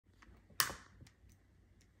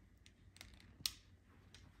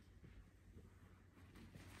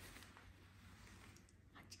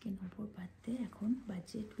আজকে নবর বার্থডে, এখন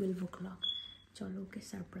বাজে 12 o'clock। চলো ওকে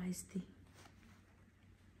সারপ্রাইজ দিই।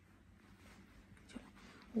 চলো।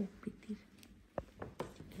 ও প্রীতির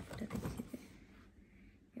গিফটটা দেখছি,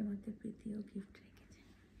 এর মধ্যে প্রীতিও গিফট রেখেছে।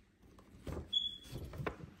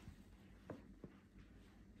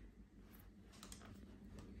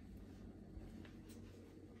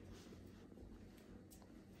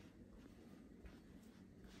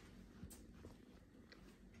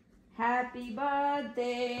 Happy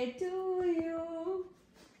birthday to you.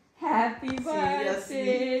 Happy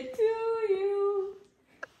birthday to you.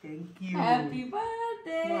 Thank you. Happy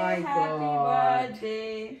birthday. My Happy God.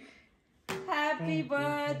 birthday. Happy Thank you,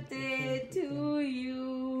 birthday to you.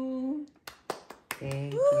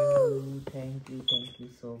 Thank you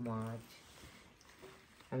so much.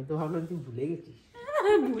 আমি তো ভাবলাম তুই ভুলে গেছিস।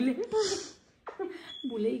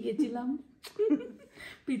 ভুলেই গেছিলাম।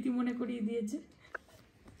 প্রীতি মনে করিয়ে দিয়েছে।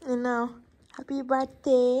 নাও, happy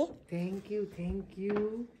birthday. Thank you.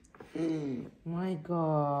 My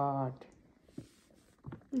God.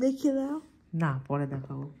 দেখিয়ে দাও। না, পরে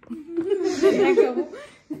দেখাবো। দেখাবো।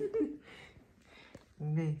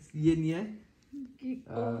 ইয়ে নিয়ে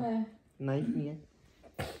হ্যাঁ। নাইফ নিয়ে।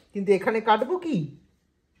 কিন্তু এখানে কাটবো কি?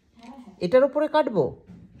 এটার উপরে কাটবো?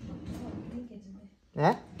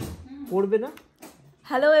 হ্যাঁ, পড়বে না?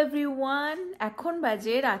 হ্যালো এভরিওয়ান, এখন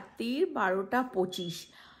বাজে রাত্রির 12:25।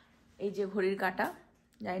 এই যে ঘড়ির কাঁটা,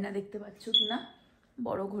 জানি না দেখতে পাচ্ছ কি না,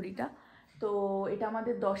 বড় ঘড়িটা। তো এটা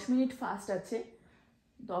আমাদের 10 মিনিট ফাস্ট আছে,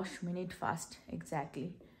 10 মিনিট ফাস্ট এক্স্যাক্টলি।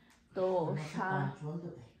 তো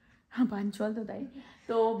পাঞ্চুয়াল তো তাই।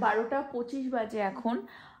 তো 12:25 বাজে এখন।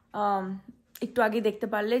 একটু আগে দেখতে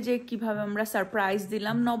পারলে যে কিভাবে আমরা সারপ্রাইজ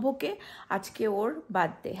দিলাম নভকে। আজকে ওর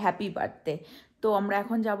বার্থডে, হ্যাপি বার্থডে। তো আমরা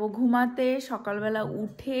এখন যাব ঘুমাতে। সকালবেলা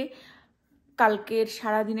উঠে কালকের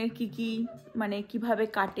সারাদিনের কি মানে কিভাবে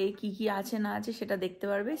কাটে, কি আছে না আছে সেটা দেখতে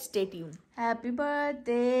পারবে। Stay tune. Happy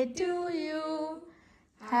birthday to you,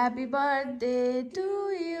 happy birthday to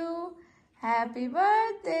you, happy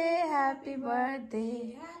birthday, happy birthday,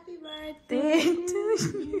 happy birthday to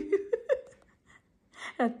you.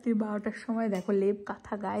 রাত্রি 12টার সময় দেখো লেপ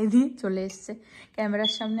কাঁথা গায়ে দিয়ে চলে এসছে,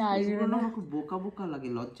 ক্যামেরার সামনে আসবে না। খুব বোকা বোকা লাগে,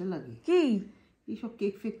 লজ্জা লাগে। কি এইসব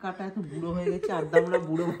কেক ফেক কাটা এত বুড়ো হয়ে গেছে, আড্ডা আমরা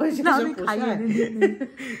বুড়ো বয়সে আমি খাইয়ে দিই।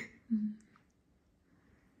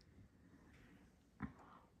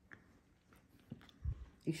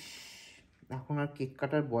 ইস, এখন আর কেক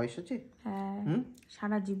কাটার বয়স আছে? হ্যাঁ,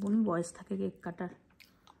 সারা জীবনই বয়স থাকে কেক কাটার।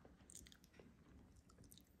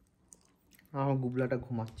 আমার গুবলাটা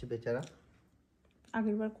ঘুমাচ্ছে বেচারা।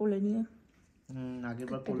 আগেরবার কোলে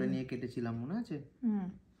নিয়ে কেটেছিলাম, মনে আছে?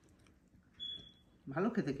 ভালো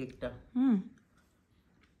খেতে কেকটা।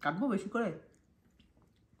 কাটবো বেশি করে?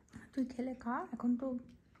 তুই খেলে খা, এখন তো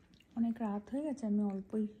অনেক রাত হয়ে গেছে, আমি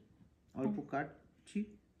অল্প কাটছি,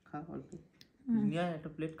 খা অল্প। নিয়ে একটা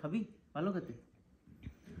প্লেট খাবি, ভালো খেতে।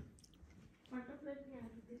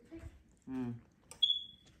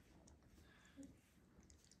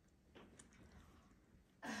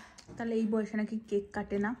 তাহলে এই বয়সে নাকি কেক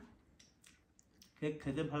কাটে না? কেক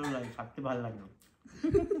খেতে ভালো লাগে, কাটতে ভালো লাগে না।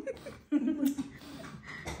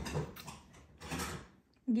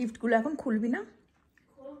 গিফটগুলো এখন খুলবি না?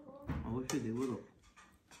 অবশ্যই দেবো তো।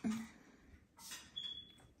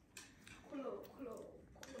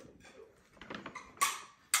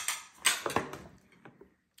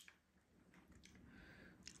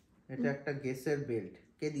 এটা একটা গ্যাসের বেল্ট।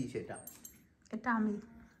 কে দিয়েছে এটা? এটা আমি।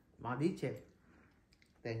 মা দিয়েছে?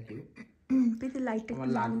 Thank you. প্রীতি লাইটটা আমার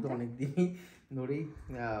লাগতো অনেকদিন ধরেই।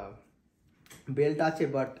 বেল্ট আছে,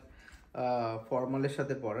 বাট ফর্মালের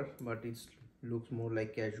সাথে পরার, but it's looks more like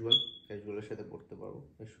ক্যাজুয়ালের সাথে পরতে পারবো।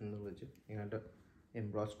 বেশ সুন্দর হয়েছে। এখানটা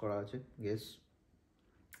এমব্রস করা আছে, গেস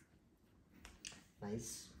নাইস।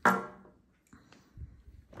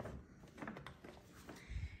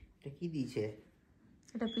 এটা কি দিয়েছে?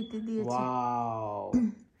 এটা প্রীতি দিয়েছে। Wow,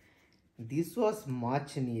 this was much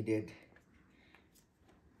needed.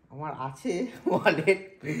 আমার আছে ওয়ালেট,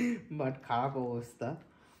 বাট খারাপ অবস্থা।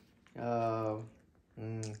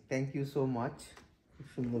 Thank you so much. খুব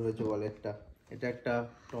সুন্দর হয়েছে ওয়ালেটটা। এটা একটা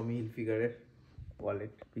টমি হিলফিগারের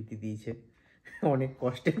ওয়ালেট, প্রীতি দিয়েছে অনেক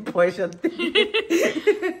কষ্টের পয়সা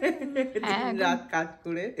রাত কাজ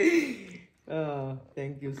করে।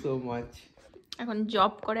 Thank you so much. এখন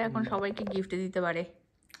জব করে, এখন সবাইকে গিফট দিতে পারে।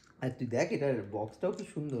 আর তুই দেখ, এটার বক্সটাও কি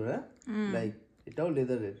সুন্দর। হ্যাঁ, লাইক এটাও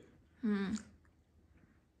লেদারের।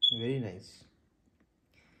 Very nice.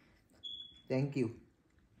 Thank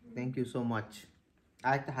you so much.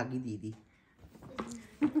 আর একটা হাগি দিয়ে দিই,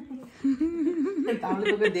 তাহলে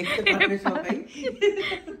তোকে দেখতে পারবে সবাই।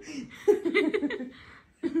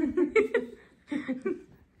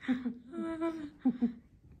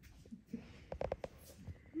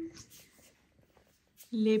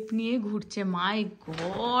 লেপ নিয়ে ঘুরছে, মাই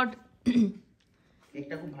গড।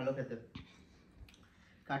 কেকটা খুব ভালো খেতে।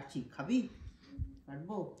 কাটছি, খাবি?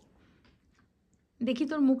 কাটবো? দেখি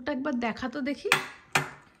তোর মুখটা একবার দেখা তো, দেখি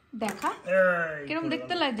দেখা কিরম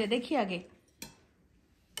দেখতে লাগছে, দেখি আগে।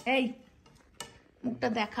 এই মুখটা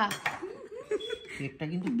দেখা। কেকটা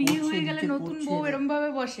কিন্তু বিয়ে হয়ে গেলে নতুন বউ এরম ভাবে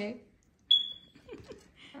বসে।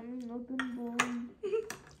 আমি নতুন বউ।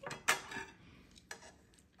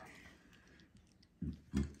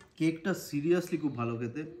 কেকটা সিরিয়াসলি খুব ভালো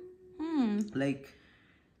খেতে। লাইক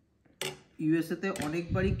ইউএসএ তে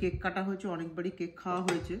অনেকবারই কেক কাটা হয়েছে, অনেকবারই কেক খাওয়া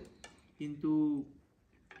হয়েছে, কিন্তু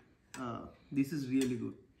this is really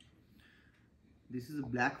good. This is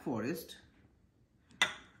black forest.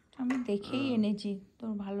 আমি দেখেই এনেছি,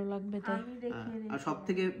 তোর ভালো লাগবে তাই। আর সব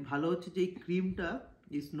থেকে ভালো হচ্ছে যে এই ক্রিমটা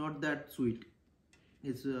is not that sweet,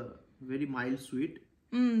 it's very mild sweet.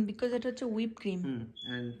 Because এটা হচ্ছে whip cream.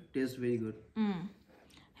 And test very good.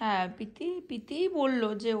 হ্যাঁ, পিতিই বললো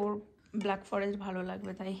যে ওর ব্ল্যাক ফরেস্ট ভালো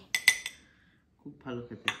লাগবে তাই। খুব ভালো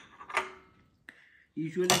খেতে।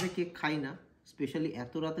 ইউজুয়ালি আমি কেক খাই না, স্পেশালি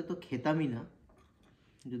এত রাতে তো খেতামই না,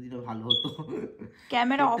 যদি না ভালো হতো।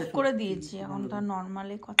 ক্যামেরা অফ করে দিয়েছি, এখন তো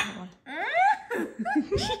নর্মালি কথা বল।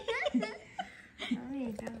 আমি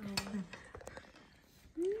এটা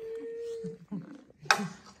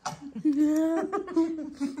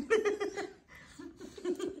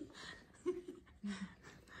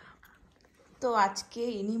তো আজকে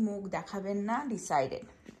ইনি মুখ দেখাবেন না, ডিসাইডেড।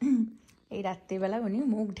 এই রাত্রিবেলা উনি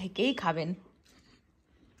মুখ ঢেকেই খাবেন।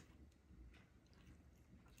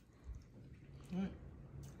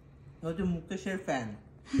 হচ্ছে মুকেশের ফ্যান।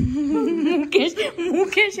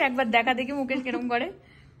 মুকেশ একবার দেখা দেখি মুকেশ কিরম করে।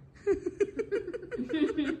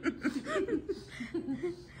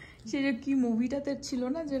 সে যে কি মুভিটাতে ছিল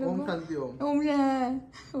না যেরকম, হ্যাঁ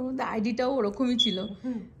আইডিটাও ওরকমই ছিল।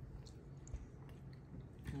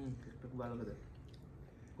 ভালো খেতে।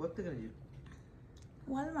 কোথা থেকে নিয়েছি?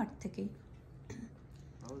 ওয়ালমার্ট থেকেই।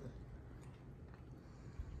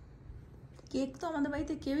 কেক তো আমাদের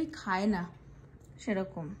বাড়িতে কেউই খায় না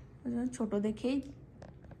সেরকম, ওই জন্য ছোট দেখেই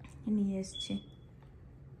নিয়ে এসছি।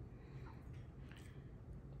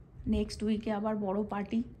 নেক্সট উইকে আবার বড়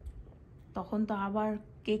পার্টি, তখন তো আবার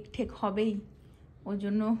কেক ঠেক হবেই, ওই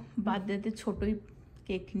জন্য বার্থডেতে ছোটই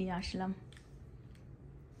কেক নিয়ে আসলাম।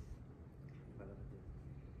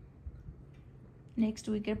 নেক্সট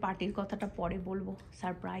উইকের পার্টির কথাটা পরে বলবো,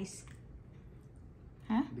 সারপ্রাইজ।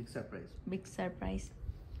 হ্যাঁ, বিগ সারপ্রাইজ। Big surprise.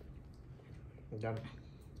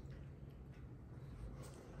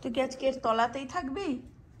 তুই কি আজকে এর তলাতেই থাকবি?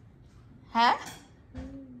 হ্যাঁ।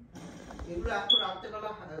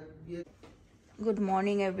 Good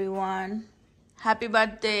morning everyone, happy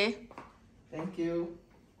birthday. Thank you.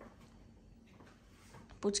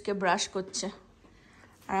 পুচকে ব্রাশ করছে,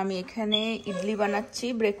 আর আমি এখানে ইডলি বানাচ্ছি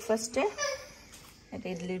ব্রেকফাস্টে। এটা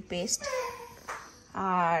ইডলির পেস্ট,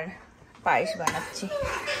 আর পায়েস বানাচ্ছি।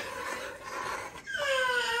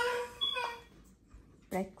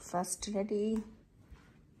 Breakfast ready.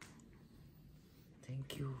 Thank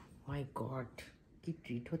you. My god, কি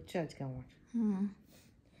ট্রিট হচ্ছে আজকে আমার।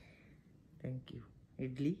 Thank you.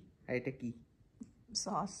 ইডলি, আর এটা কি?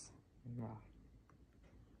 সস। বাহ,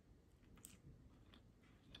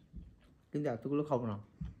 কিন্তু এতগুলো খাবো না,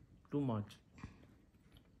 টু মাচ।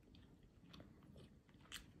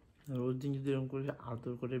 রোজ দিন যদি এরকম করে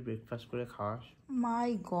আদর করে ব্রেকফাস্ট করে খাওয়াস। মাই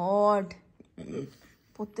গড,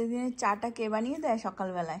 প্রত্যেকদিনের চাটা কে বানিয়ে দেয়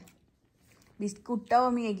সকালবেলায়? বিস্কুটটাও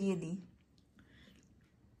আমি এগিয়ে দিই।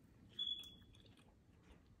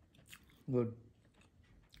 গুড,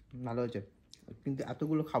 ভালো হয়েছে, কিন্তু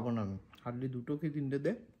এতগুলো খাবো না আমি। হার্ডলি 2 কি 3টে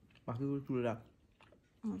দে, বাকিগুলো তুলে রাখ।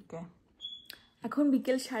 ওকে। এখন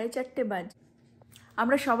বিকেল 4:30 বাজে,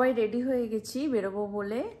 আমরা সবাই রেডি হয়ে গেছি বেরোবো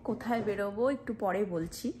বলে। কোথায় বেরোবো একটু পরে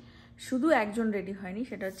বলছি। শুধু একজন রেডি হয়নি,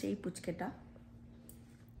 সেটা হচ্ছে এই পুচকেটা।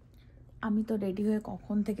 আমি তো রেডি হয়ে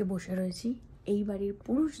কখন থেকে বসে রয়েছি। এই বাড়ির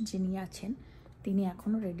পুরুষ যিনি আছেন তিনি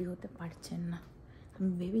এখনো রেডি হতে পারছেন না। আমি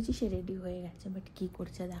ভেবেছি সে রেডি হয়ে গেছে, বাট কি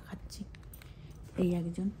করছে দেখাচ্ছি। এই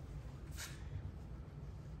একজন,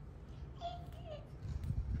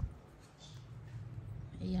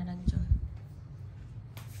 এই আর একজন।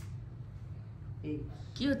 এই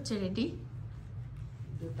কি হচ্ছে রেডি?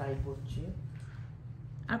 টাই পড়ছে।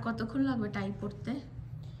 আর কতক্ষণ লাগবে টাই পড়তে?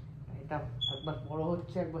 এটা একবার বড়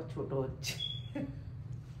হচ্ছে, একবার ছোট হচ্ছে।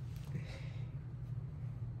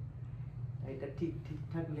 এটা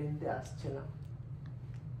ঠিকঠাক লেন্থে আসছে না।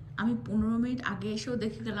 আমি 15 মিনিট আগে এসেও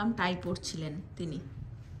দেখে গেলাম টাই পরছিলেন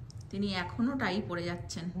তিনি এখনো টাই পরে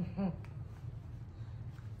যাচ্ছেন।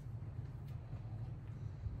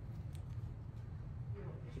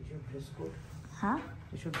 এসব বিস্কুট, হ্যাঁ,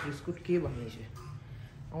 এসব বিস্কুট কে বানিয়েছে?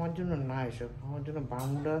 আমার জন্য না এসব, আমার জন্য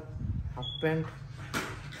Bermuda, half pant,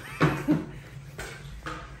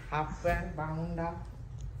 Bermuda,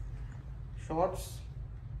 shorts,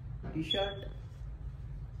 T shirt,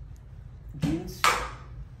 jeans,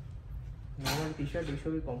 normal T shirt,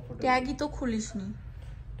 এসবই কমফোর্টেবল। ট্যাগই তো খুলিসনি।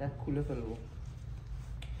 ট্যাগ খুলে ফেলবো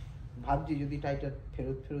ভাবছি, যদি টাইটা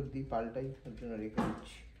ফেরত দিই পাল্টাই, ওর জন্য রেখে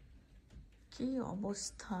দিচ্ছি। কি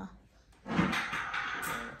অবস্থা,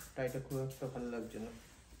 টাইটা খুব একটা ভালো লাগছে না।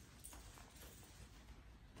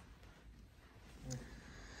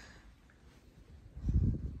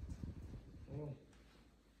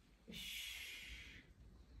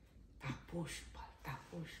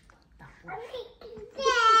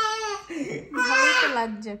 ভালোই তো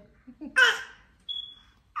লাগছে।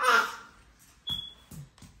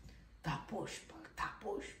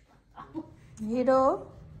 হিরো,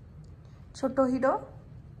 ছোট হিরো,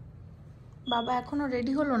 বাবা এখনো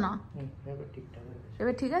রেডি হলো না।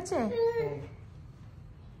 এবার ঠিক আছে।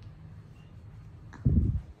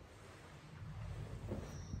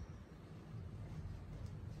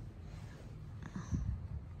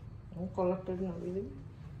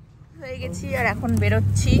 হয়ে গেছি আর এখন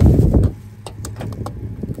বেরোচ্ছি।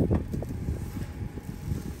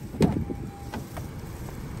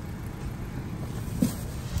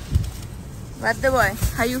 Birthday boy,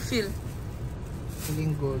 how you feel?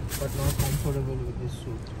 Feeling good but not comfortable with this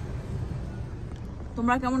suit.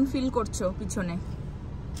 তোমরা কেমন ফিল করছো পিছনে?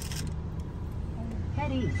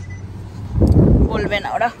 বলবে না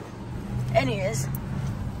ওরা। এনিওয়েজ,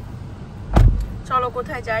 চলো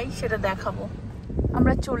কোথায় যাই সেটা দেখাবো।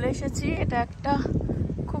 আমরা চলে এসেছি, এটা একটা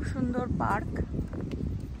খুব সুন্দর পার্ক,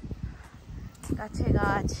 গাছে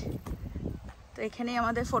গাছ। তো এখানেই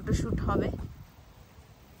আমাদের ফটোশুট হবে।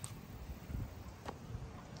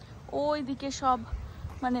 ওইদিকে সব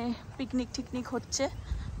মানে পিকনিক টিকনিক হচ্ছে,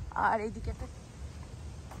 আর এইদিকে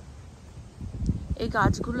এই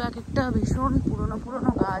গাছগুলো এক একটা ভীষণ পুরনো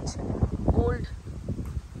পুরনো গাছ, ওল্ড,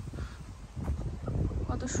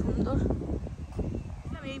 কত সুন্দর।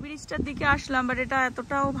 এই ব্রিজটার দিকে আসলাম, বাট এটা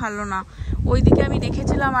এতটাও ভালো না। ওইদিকে আমি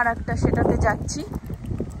দেখেছিলাম আর একটা, সেটাতে যাচ্ছি,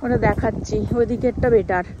 ওটা দেখাচ্ছি। ওইদিকে একটা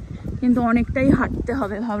বেটার, কিন্তু অনেকটাই হাঁটতে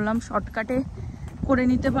হবে। ভাবলাম শর্টকাটে করে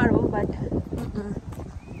নিতে পারবো, বাট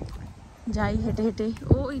যাই হেঁটে হেঁটে।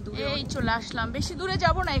 ওই দূরে, এই চলে আসলাম। বেশি দূরে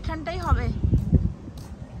যাব না, এখানটাই হবে,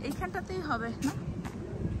 এইখানটাতেই হবে না?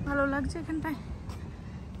 ভালো লাগছে এখানটায়,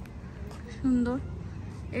 সুন্দর।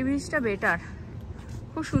 এই ব্রিজটা বেটার,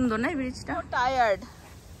 খুব সুন্দর না এই ব্রিজটা? টায়ার্ড,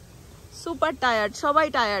 সুপার টায়ার্ড, সবাই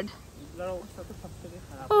টায়ার্ড।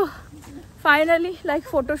 ফাইনালি লাইক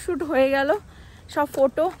ফটোশ্যুট হয়ে গেল। সব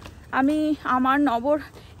ফটো আমি আমার নবর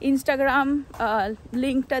ইনস্টাগ্রাম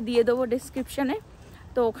লিঙ্কটা দিয়ে দেবো ডিসক্রিপশানে,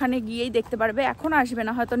 তো ওখানে গিয়েই দেখতে পারবে। এখন আসবে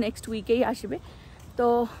না, হয়তো নেক্সট উইকেই আসবে, তো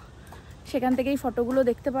সেখান থেকেই ফটোগুলো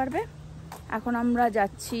দেখতে পারবে। এখন আমরা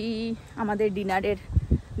যাচ্ছি আমাদের ডিনারের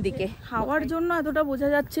দিকে। খাওয়ার জন্য এতটা বোঝা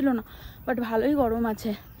যাচ্ছিল না, বাট ভালোই গরম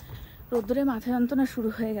আছে, রোদ্দুরে মাথা যন্ত্রণা শুরু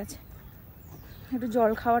হয়ে গেছে। একটু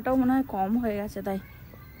জল খাওয়াটাও মনে হয় কম হয়ে গেছে, তাই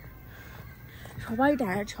সবাই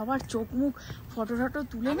টায়ার্ড। সবার চোখ মুখ ফটো টটো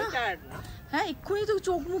তুলে না। হ্যাঁ, এক্ষুনি তো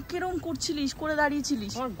চোখ মুখ কিরম করছিলিস, করে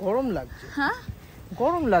দাঁড়িয়েছিলিস। আমার গরম লাগছে। হ্যাঁ,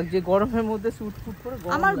 গরম লাগছে, গরমের মধ্যে স্যুট ফুট করে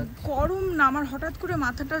গরম। আমার গরম না, আমার হঠাৎ করে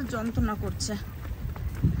মাথাটা যন্ত্রণা করছে,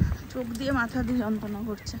 চোখ দিয়ে মাথা দিয়ে যন্ত্রণা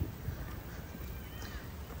করছে।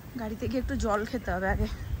 গাড়িতে গিয়ে একটু জল খেতে হবে আগে।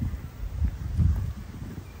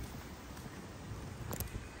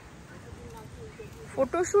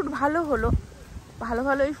 ফটোশ্যুট ভালো হলো,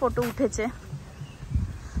 ভালোই ফটো উঠেছে।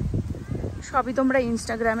 সবই তোমরা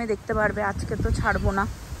ইনস্টাগ্রামে দেখতে পারবে, আজকে তো ছাড়বো না।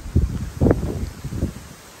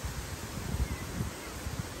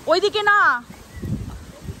 ওইদিকে না,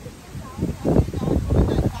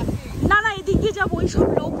 না না, এদিক দিয়ে যাবো, ওই সব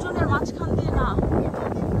লোকজনের মাঝখান দিয়ে না,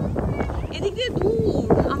 এদিক দিয়ে দূর।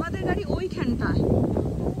 আমাদের গাড়ি ওইখানটায়।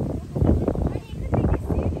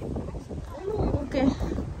 ওকে,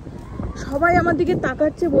 সবাই আমার দিকে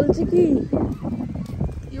তাকাচ্ছে, বলছে কি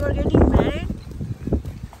you are getting married.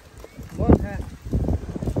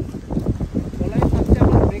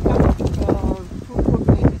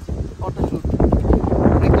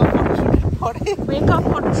 Breakup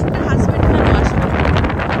ফটোশুটে হাজবেন্ড কেন আসবে?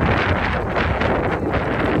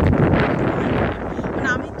 মানে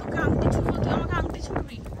আমি তোকে আংটি ছুঁবো, তুই আমাকে আংটি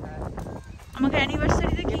ছুঁবি? আমাকে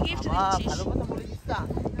অ্যানিভার্সারিতে কি গিফট দিচ্ছিস?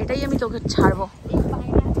 এটাই আমি তোকে ছাড়বো।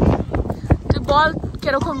 তুই বল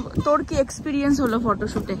কিরকম, তোর কি এক্সপিরিয়েন্স হলো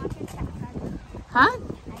ফটোশুটে? হ্যাঁ,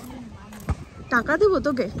 টাকা দিব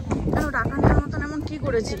তোকে? কেন টাকা নেওয়ার মতন এমন কি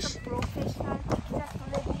করেছিস?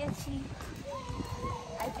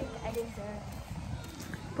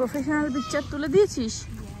 প্রফেশনাল পিকচার তুলে দিয়েছিস?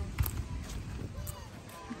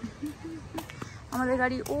 আমাদের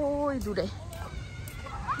গাড়ি ওই দূরে,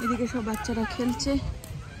 এদিকে সব বাচ্চারা খেলছে।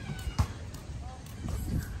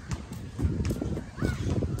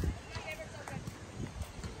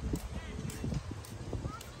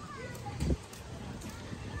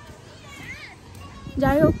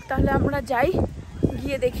 যাই হোক, তাহলে আমরা যাই,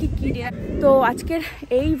 গিয়ে দেখি কি ডিনার। তো আজকের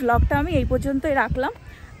এই ভ্লগটা আমি এই পর্যন্তই রাখলাম।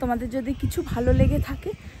 তোমাদের যদি কিছু ভালো লেগে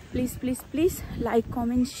থাকে please please please like,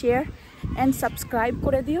 comment, share and subscribe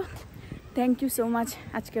করে দিও। Thank you so much.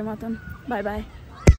 আজকের মতন বাই বাই।